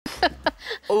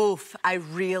Oof, I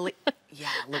really, yeah,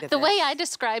 look at The this. way I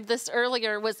described this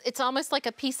earlier was it's almost like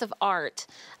a piece of art.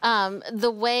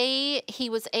 The way he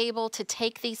was able to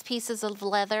take these pieces of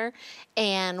leather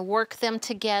and work them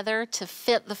together to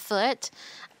fit the foot,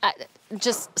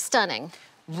 just stunning.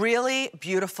 Really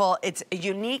beautiful. It's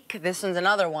unique. This one's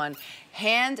another one.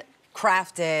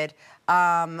 Handcrafted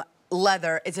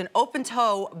leather. It's an open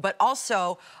toe, but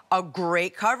also a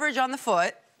great coverage on the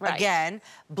foot. Right. Again,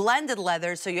 blended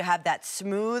leather, so you have that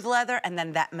smooth leather and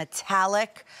then that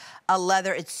metallic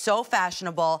leather. It's so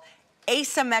fashionable.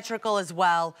 Asymmetrical as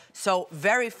well, so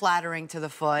very flattering to the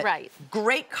foot. Right.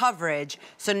 Great coverage,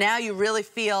 so now you really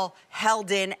feel held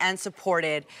in and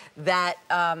supported. That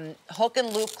hook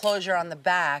and loop closure on the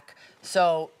back,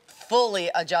 so fully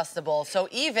adjustable. So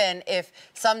even if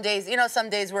some days, you know, some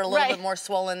days we're a little bit more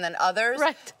swollen than others,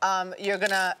 you're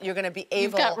gonna be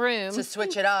able to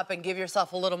switch it up and give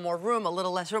yourself a little more room, a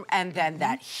little less room, and then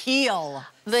that heel.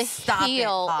 The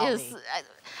heel is.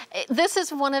 This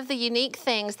is one of the unique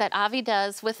things that Avi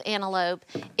does with Antelope,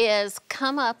 is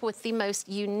come up with the most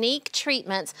unique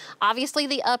treatments. Obviously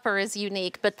the upper is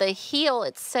unique, but the heel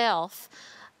itself,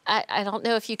 I don't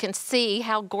know if you can see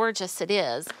how gorgeous it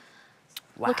is.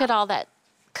 Wow. Look at all that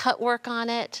cut work on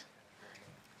it.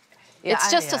 Yeah,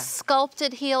 it's just a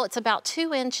sculpted heel. It's about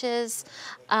 2 inches.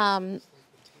 The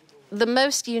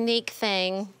most unique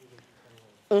thing,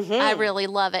 I really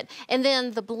love it. And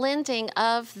then the blending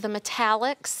of the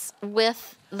metallics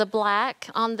with the black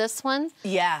on this one,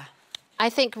 I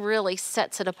think really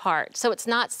sets it apart. So it's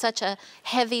not such a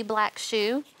heavy black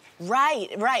shoe. Right.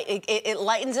 It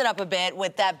lightens it up a bit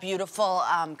with that beautiful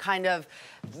kind of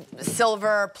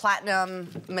silver, platinum,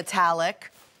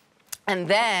 metallic. And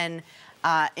then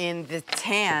in the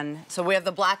tan, so we have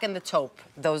the black and the taupe.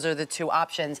 Those are the 2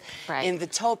 options. Right. In the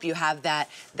taupe, you have that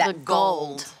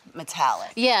gold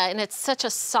metallic. Yeah, and it's such a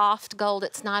soft gold.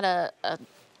 It's not a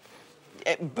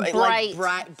bright.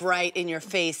 Like bright in your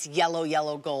face,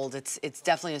 yellow gold. It's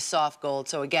definitely a soft gold.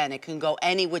 So again, it can go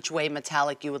any which way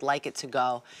metallic you would like it to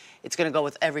go. It's going to go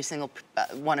with every single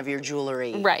one of your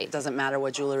jewelry. Right. It doesn't matter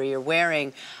what jewelry you're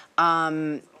wearing.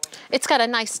 It's got a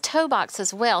nice toe box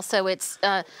as well, so it's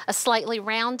a slightly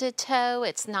rounded toe.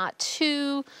 It's not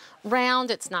too round.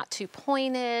 It's not too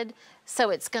pointed. So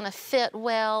it's going to fit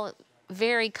well.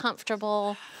 Very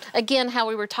comfortable. Again, how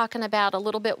we were talking about a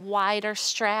little bit wider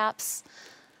straps,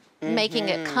 making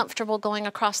it comfortable going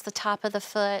across the top of the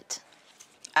foot.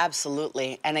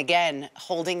 Absolutely. And again,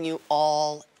 holding you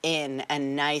all in,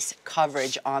 and nice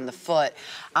coverage on the foot.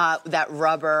 That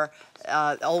rubber,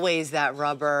 always that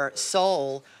rubber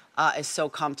sole is so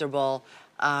comfortable.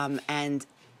 And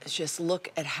just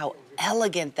look at how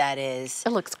elegant that is.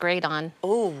 It looks great on.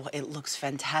 Oh, it looks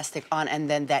fantastic on. And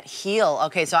then that heel.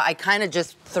 Okay, so I kind of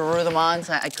just threw them on.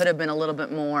 So I could have been a little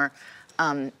bit more,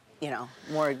 you know,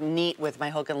 more neat with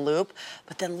my hook and loop.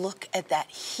 But then look at that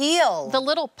heel. The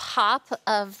little pop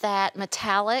of that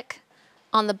metallic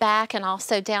on the back and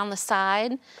also down the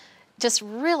side just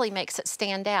really makes it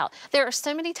stand out. There are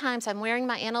so many times I'm wearing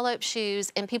my Antelope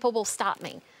shoes and people will stop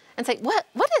me and say, what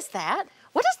is that?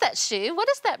 What is that shoe? What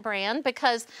is that brand?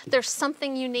 Because there's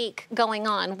something unique going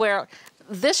on where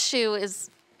this shoe is,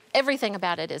 everything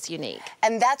about it is unique.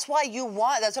 And that's why you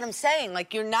want, that's what I'm saying.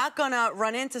 Like, you're not gonna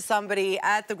run into somebody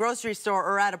at the grocery store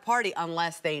or at a party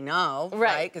unless they know,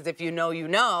 right? Because if you know, you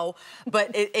know.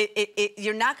 But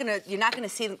you're not gonna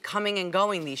see them coming and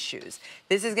going, these shoes.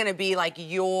 This is gonna be like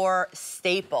your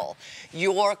staple,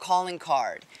 your calling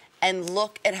card. And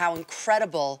look at how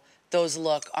incredible those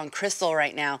look on Crystal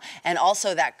right now. And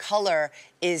also that color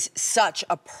is such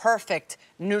a perfect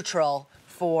neutral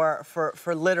for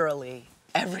literally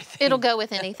everything. It'll go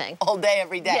with anything. All day,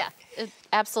 every day. Yeah,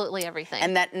 absolutely everything.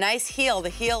 And that nice heel, the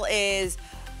heel is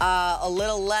a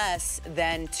little less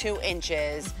than 2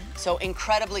 inches, so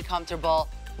incredibly comfortable,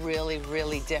 really,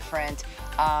 really different.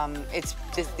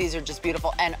 These are just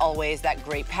beautiful, and always that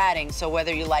great padding. So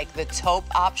whether you like the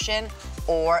taupe option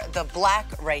or the black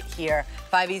right here,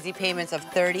 5 easy payments of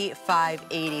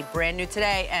 $35.80, brand new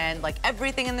today, and like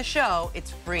everything in the show,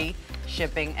 it's free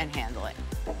shipping and handling.